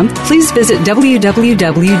program, please visit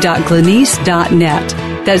www.glenyce.net.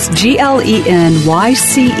 That's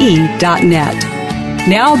GLENYCE.net.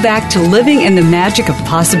 Now back to Living in the Magic of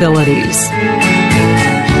Possibilities.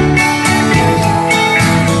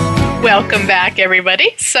 Welcome back,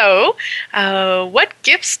 everybody. So, what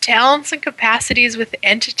gifts, talents, and capacities with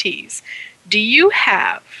entities do you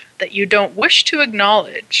have that you don't wish to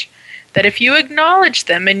acknowledge, that if you acknowledge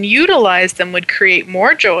them and utilize them would create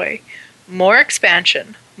more joy, more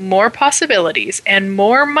expansion, more possibilities, and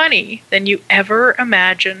more money than you ever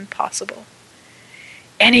imagined possible?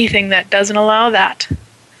 Anything that doesn't allow that,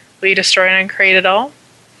 will you destroy and uncreate it all?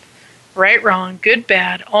 Right, wrong, good,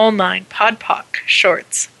 bad, all nine, pod, poc,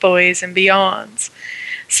 shorts, boys, and beyonds.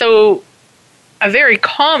 So, a very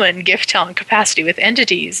common gift, talent, capacity with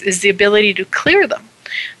entities is the ability to clear them.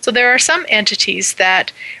 So there are some entities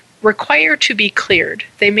that require to be cleared.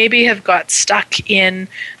 They maybe have got stuck in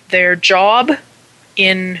their job,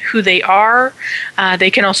 in who they are.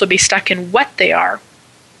 They can also be stuck in what they are.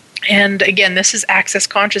 And again, this is access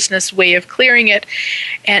consciousness way of clearing it.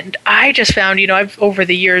 And I just found, over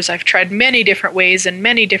the years, I've tried many different ways and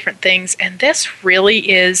many different things. And this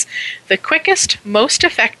really is the quickest, most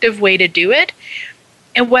effective way to do it.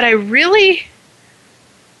 And what I really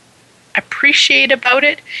appreciate about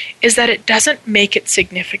it is that it doesn't make it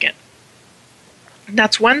significant.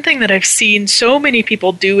 That's one thing that I've seen so many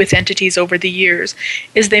people do with entities over the years,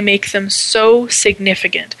 is they make them so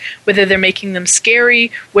significant, whether they're making them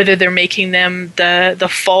scary, whether they're making them the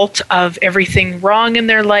fault of everything wrong in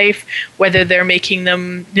their life, whether they're making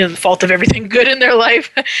them the fault of everything good in their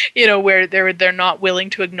life, where they're not willing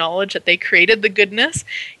to acknowledge that they created the goodness.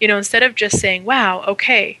 Instead of just saying, wow,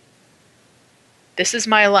 okay, this is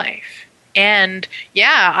my life. And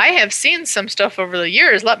yeah, I have seen some stuff over the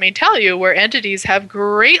years, let me tell you, where entities have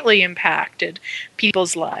greatly impacted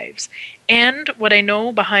people's lives. And what I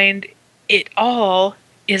know behind it all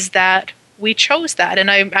is that we chose that.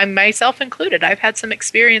 And I myself included. I've had some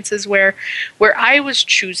experiences where I was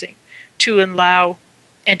choosing to allow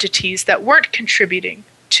entities that weren't contributing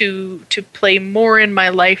to play more in my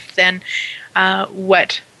life than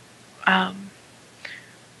what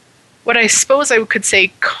I suppose I could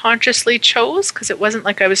say consciously chose, because it wasn't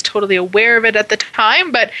like I was totally aware of it at the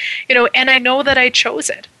time, but, and I know that I chose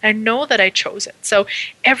it. I know that I chose it. So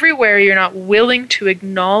everywhere you're not willing to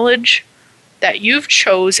acknowledge that you've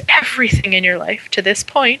chose everything in your life to this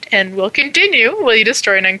point and will continue, will you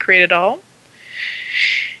destroy and uncreate it all?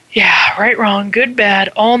 Yeah, right, wrong, good, bad,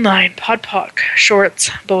 all nine, pod, poc,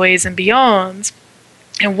 shorts, boys, and beyonds.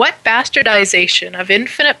 And what bastardization of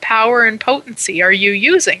infinite power and potency are you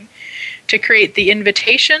using to create the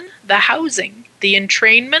invitation, the housing, the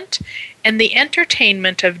entrainment, and the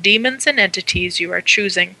entertainment of demons and entities you are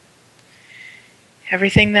choosing?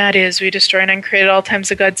 Everything that is, we destroy and uncreate at all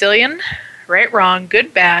times a godzillion. Right, wrong,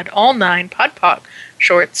 good, bad, all nine, pod, poc,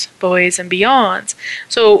 shorts, boys, and beyonds.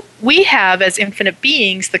 So we have, as infinite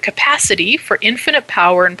beings, the capacity for infinite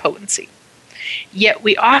power and potency. Yet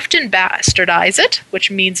we often bastardize it, which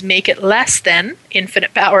means make it less than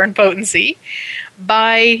infinite power and potency,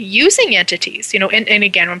 by using entities. And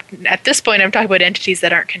again, at this point, I'm talking about entities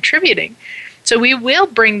that aren't contributing. So we will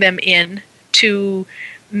bring them in to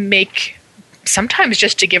make, sometimes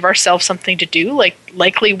just to give ourselves something to do,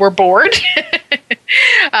 likely we're bored.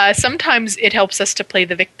 Sometimes it helps us to play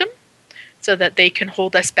the victim, so that they can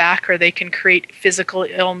hold us back, or they can create physical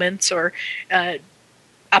ailments or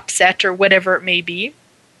upset or whatever it may be.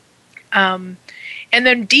 And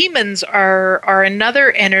then demons are another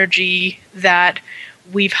energy that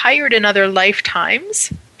we've hired in other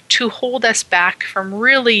lifetimes to hold us back from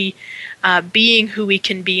really being who we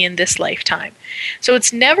can be in this lifetime. So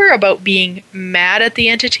it's never about being mad at the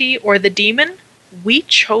entity or the demon. We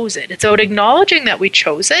chose it. It's about acknowledging that we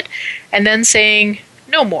chose it and then saying,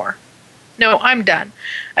 no more. No, I'm done.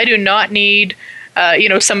 I do not need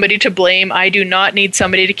somebody to blame. I do not need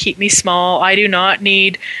somebody to keep me small. I do not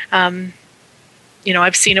need,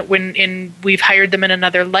 I've seen it when we've hired them in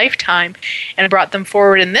another lifetime and brought them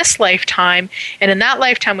forward in this lifetime. And in that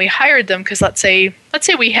lifetime, we hired them because let's say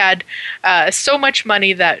we had so much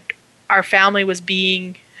money that our family was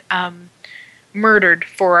being murdered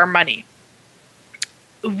for our money.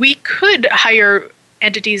 We could hire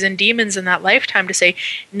entities and demons in that lifetime to say,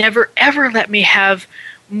 never ever let me have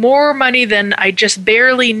more money than I just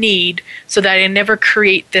barely need so that I never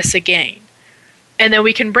create this again. And then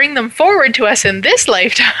we can bring them forward to us in this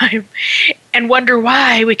lifetime and wonder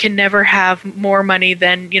why we can never have more money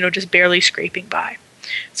than, just barely scraping by.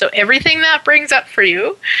 So everything that brings up for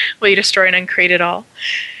you, will you destroy and uncreate it all?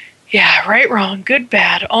 Yeah, right, wrong, good,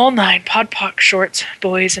 bad, all nine, pod, poc, shorts,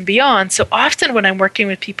 boys, and beyond. So often when I'm working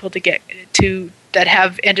with people that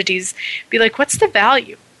have entities, be like, what's the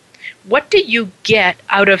value? What do you get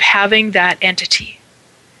out of having that entity?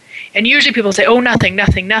 And usually people say, oh, nothing.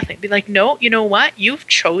 Be like, no, you know what? You've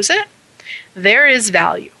chose it. There is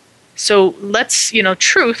value. So let's,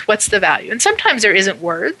 truth, what's the value? And sometimes there isn't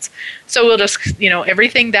words. So we'll just,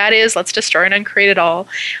 everything that is, let's destroy and uncreate it all.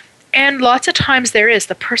 And lots of times there is.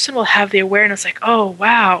 The person will have the awareness like, oh,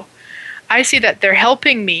 wow, I see that they're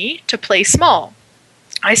helping me to play small.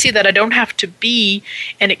 I see that I don't have to be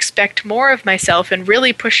and expect more of myself and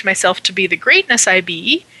really push myself to be the greatness I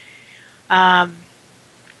be. I've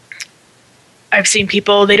seen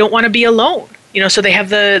people, they don't want to be alone. So they have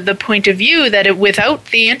the point of view that without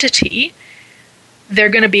the entity, they're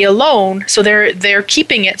going to be alone. So they're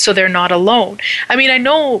keeping it so they're not alone. I mean, I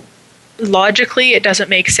know logically it doesn't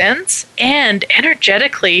make sense, and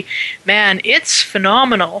energetically, man, it's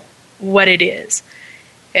phenomenal what it is.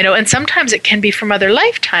 And sometimes it can be from other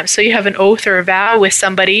lifetimes. So you have an oath or a vow with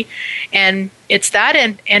somebody, and it's that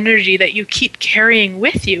energy that you keep carrying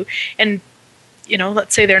with you. And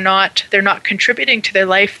let's say they're not contributing to their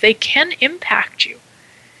life, they can impact you.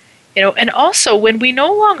 And also when we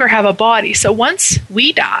no longer have a body, so once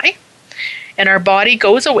we die and our body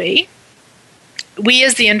goes away, we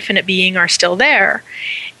as the infinite being are still there.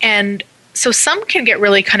 And so some can get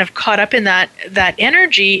really kind of caught up in that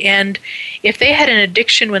energy, and if they had an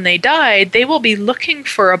addiction when they died, they will be looking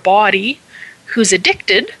for a body who's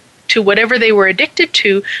addicted to whatever they were addicted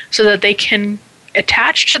to so that they can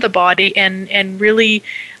attach to the body and really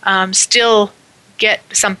still get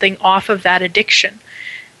something off of that addiction.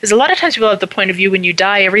 Because a lot of times people have the point of view when you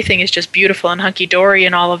die, everything is just beautiful and hunky-dory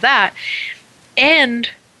and all of that. And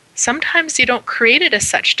sometimes you don't create it as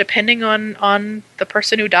such, depending on the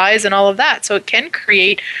person who dies and all of that. So it can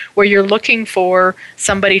create where you're looking for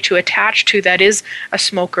somebody to attach to that is a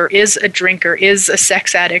smoker, is a drinker, is a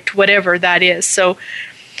sex addict, whatever that is. So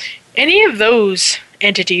any of those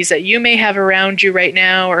entities that you may have around you right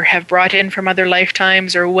now or have brought in from other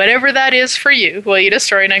lifetimes or whatever that is for you, will you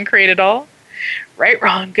destroy and uncreate it all? Right,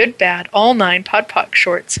 wrong, good, bad, all nine, pod, poc,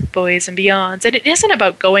 shorts, boys, and beyonds. And it isn't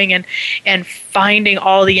about going and finding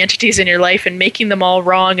all the entities in your life and making them all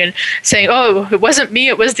wrong and saying, oh, it wasn't me,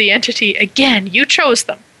 it was the entity. Again, you chose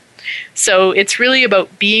them. So it's really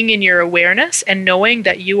about being in your awareness and knowing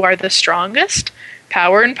that you are the strongest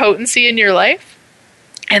power and potency in your life,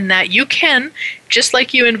 and that you can, just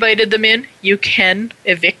like you invited them in, you can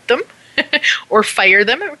evict them or fire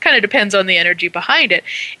them. It kind of depends on the energy behind it.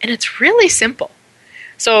 And it's really simple.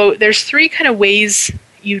 So there's three kind of ways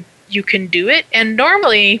you can do it. And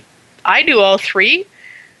normally I do all three.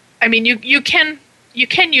 I mean, you can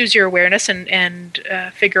use your awareness and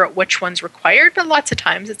figure out which one's required. But lots of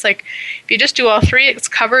times it's like, if you just do all three, it's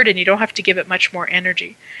covered and you don't have to give it much more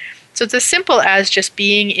energy. So it's as simple as just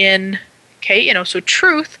being in, so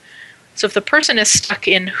truth. So if the person is stuck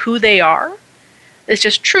in who they are, it's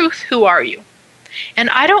just truth, who are you? And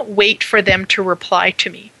I don't wait for them to reply to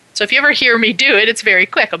me. So if you ever hear me do it, it's very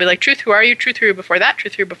quick. I'll be like, truth, who are you? Truth, who are you before that?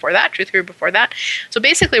 Truth, who are you before that? Truth, who are you before that? So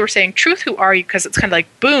basically we're saying, truth, who are you? Because it's kind of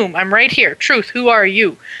like, boom, I'm right here. Truth, who are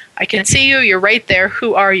you? I can see you. You're right there.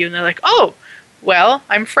 Who are you? And they're like, oh, well,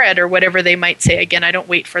 I'm Fred, or whatever they might say. Again, I don't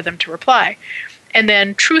wait for them to reply. And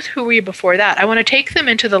then truth, who were you before that? I want to take them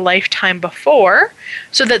into the lifetime before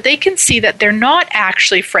so that they can see that they're not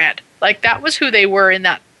actually Fred. Like that was who they were in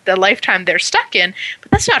the lifetime they're stuck in,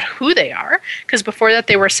 but that's not who they are, because before that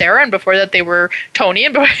they were Sarah, and before that they were Tony,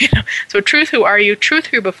 and so truth, who are you? Truth,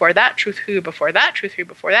 who before that? Truth, who before that? Truth, who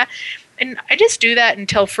before that? And I just do that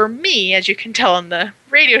until, for me, as you can tell on the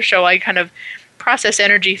radio show, I kind of process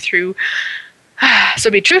energy through, so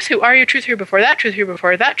be truth, who are you? Truth here before that, truth here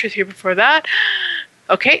before that, truth here before that.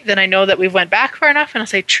 Okay, then I know that we've went back far enough, and I'll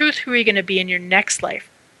say, truth, who are you going to be in your next life?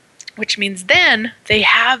 Which means then they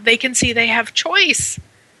can see they have choice.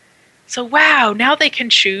 So wow, now they can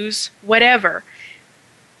choose whatever.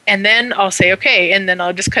 And then I'll say, okay, and then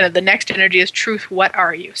I'll just kind of, the next energy is truth, what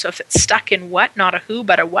are you? So if it's stuck in what, not a who,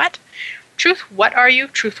 but a what. Truth, what are you?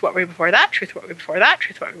 Truth, what were you before that? Truth, what were you before that?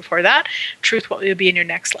 Truth, what were you before that? Truth, what will you be in your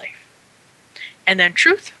next life? And then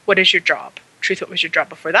truth, what is your job? Truth, what was your job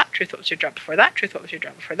before that? Truth, what was your job before that? Truth, what was your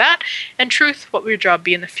job before that? And truth, what will your job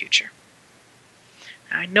be in the future?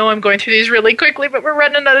 I know I'm going through these really quickly, but we're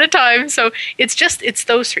running out of time. So it's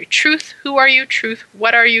those three. Truth, who are you? Truth,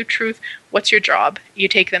 what are you? Truth, what's your job? You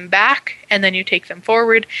take them back, and then you take them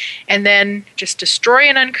forward, and then just destroy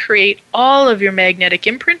and uncreate all of your magnetic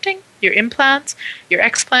imprinting, your implants, your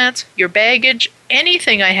explants, your baggage,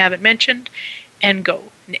 anything I haven't mentioned, and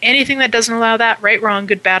go. And anything that doesn't allow that, right, wrong,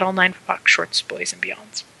 good, bad, all nine, POC, shorts, boys, and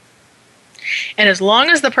beyonds. And as long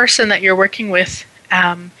as the person that you're working with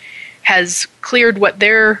has cleared what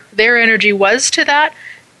their energy was to that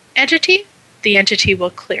entity, the entity will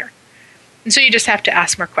clear. And so you just have to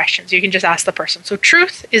ask more questions. You can just ask the person. So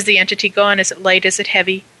truth, is the entity gone? Is it light? Is it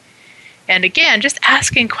heavy? And again, just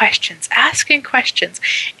asking questions.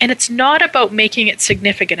 And it's not about making it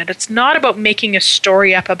significant. And it's not about making a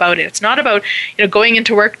story up about it. It's not about going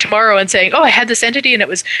into work tomorrow and saying, oh, I had this entity and it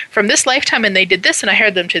was from this lifetime and they did this and I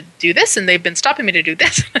hired them to do this and they've been stopping me to do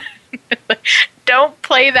this. Don't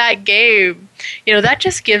play that game. That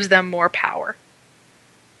just gives them more power.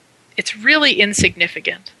 It's really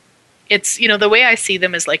insignificant. It's, the way I see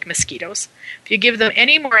them is like mosquitoes. If you give them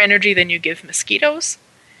any more energy than you give mosquitoes,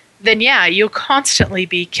 then yeah, you'll constantly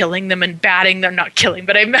be killing them and batting them. Not killing,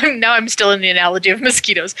 but I'm still in the analogy of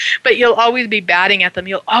mosquitoes. But you'll always be batting at them.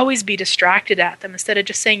 You'll always be distracted at them instead of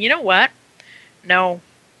just saying, you know what? No,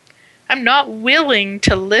 I'm not willing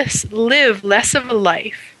to live less of a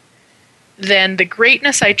life than the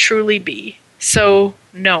greatness I truly be. So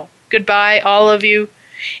no, goodbye, all of you.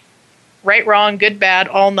 Right, wrong, good, bad,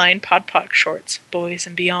 all nine, POC, shorts, boys,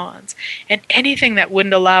 and beyonds. And anything that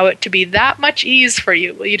wouldn't allow it to be that much ease for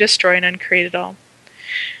you, will you destroy and uncreate it all?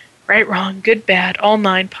 Right, wrong, good, bad, all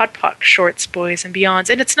nine, POC, shorts, boys, and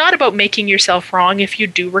beyonds. And it's not about making yourself wrong if you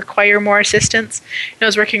do require more assistance. I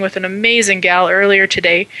was working with an amazing gal earlier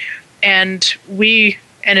today, and we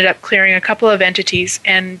ended up clearing a couple of entities.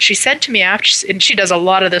 And she said to me after, and she does a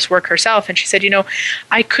lot of this work herself, and she said,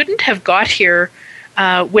 I couldn't have got here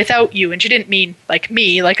without you. And she didn't mean like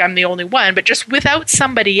me, like I'm the only one, but just without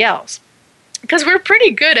somebody else. Because we're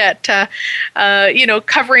pretty good at,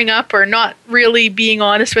 covering up or not really being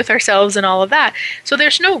honest with ourselves and all of that. So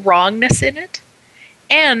there's no wrongness in it.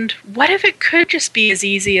 And what if it could just be as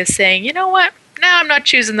easy as saying, you know what? No, I'm not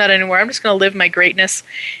choosing that anymore. I'm just going to live my greatness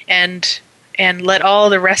and let all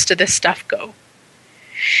the rest of this stuff go.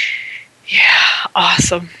 Yeah,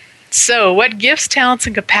 awesome. So, what gifts, talents,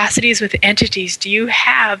 and capacities with entities do you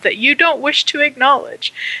have that you don't wish to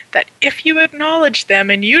acknowledge, that if you acknowledge them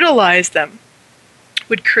and utilize them,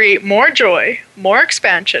 would create more joy, more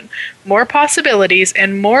expansion, more possibilities,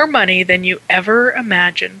 and more money than you ever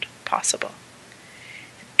imagined possible?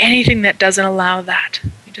 Anything that doesn't allow that,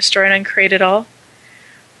 you destroy and uncreate it all.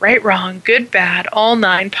 Right, wrong, good, bad, all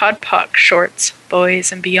nine, POC, shorts,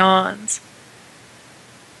 boys, and beyonds.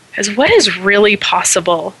 As what is really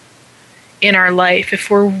possible in our life if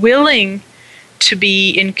we're willing to be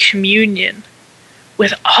in communion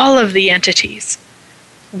with all of the entities,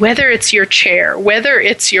 whether it's your chair, whether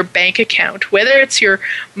it's your bank account, whether it's your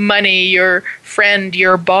money, your friend,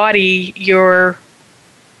 your body, your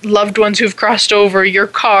loved ones who've crossed over, your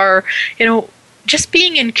car, just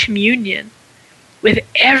being in communion with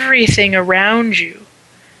everything around you,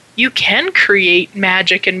 you can create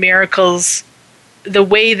magic and miracles the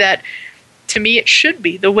way that, to me, it should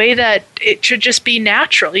be, the way that it should just be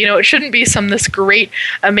natural. It shouldn't be this great,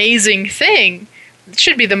 amazing thing. It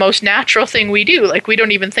should be the most natural thing we do. Like, we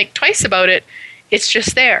don't even think twice about it. It's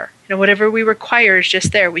just there. Whatever we require is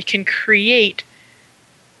just there. We can create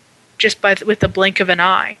just with the blink of an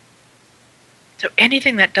eye. So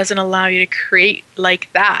anything that doesn't allow you to create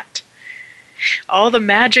like that, all the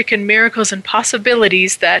magic and miracles and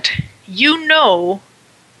possibilities that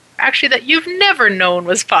actually that you've never known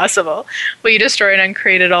was possible, will you destroy and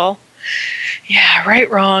uncreate it all? Yeah, right,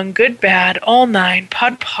 wrong, good, bad, all nine,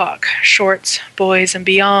 POC, shorts, boys, and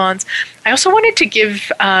beyonds. I also wanted to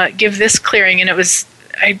give this clearing, and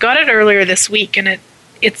I got it earlier this week, and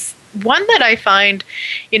it's one that I find,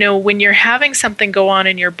 when you're having something go on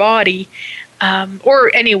in your body,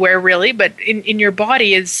 or anywhere really, but in your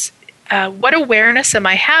body is, what awareness am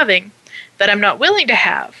I having that I'm not willing to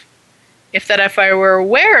have? If I were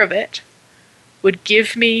aware of it, would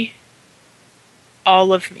give me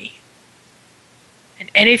all of me. And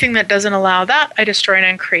anything that doesn't allow that, I destroy and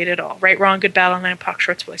uncreate it all. Right, wrong, good, bad, online, POC,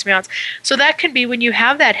 shorts, boys, meows. So that can be when you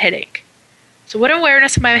have that headache. So what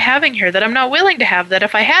awareness am I having here that I'm not willing to have, that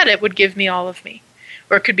if I had it would give me all of me?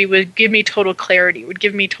 Or it could be would give me total clarity, would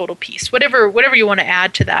give me total peace, whatever you want to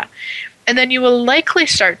add to that. And then you will likely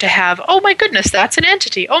start to have, oh my goodness, that's an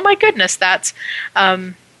entity. Oh my goodness, that's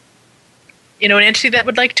an entity that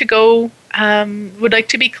would like to go, would like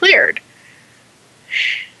to be cleared.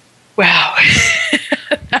 Wow.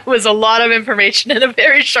 That was a lot of information in a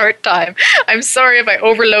very short time. I'm sorry if I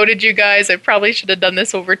overloaded you guys. I probably should have done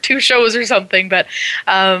this over 2 shows or something, but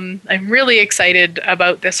I'm really excited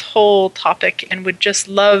about this whole topic and would just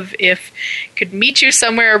love if I could meet you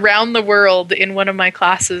somewhere around the world in one of my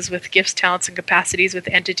classes with gifts, talents, and capacities with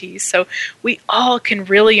entities. So we all can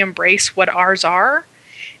really embrace what ours are.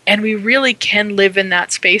 And we really can live in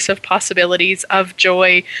that space of possibilities, of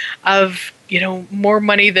joy, of more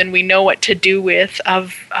money than we know what to do with,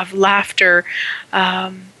 of laughter,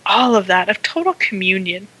 all of that, of total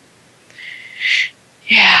communion.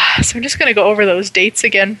 Yeah, so I'm just going to go over those dates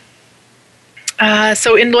again.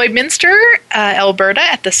 So in Lloydminster, Alberta,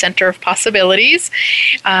 at the Center of Possibilities,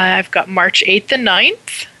 I've got March 8th and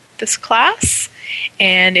 9th, this class.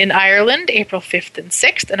 And in Ireland, April 5th and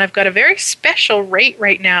 6th. And I've got a very special rate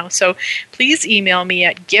right now. So please email me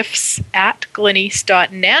at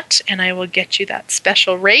gifts@glenyce.net and I will get you that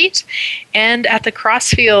special rate. And at the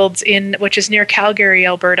Crossfields, which is near Calgary,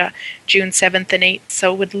 Alberta, June 7th and 8th.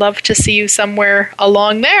 So would love to see you somewhere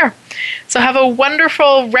along there. So have a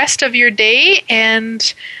wonderful rest of your day.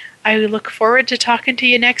 And I look forward to talking to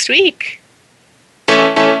you next week.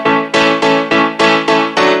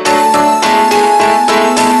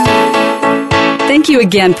 Thank you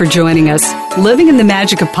again for joining us. Living in the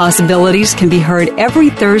Magic of Possibilities can be heard every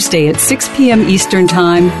Thursday at 6 p.m. Eastern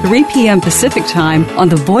Time, 3 p.m. Pacific Time on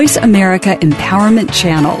the Voice America Empowerment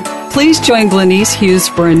Channel. Please join Glenyce Hughes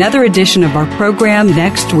for another edition of our program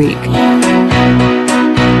next week.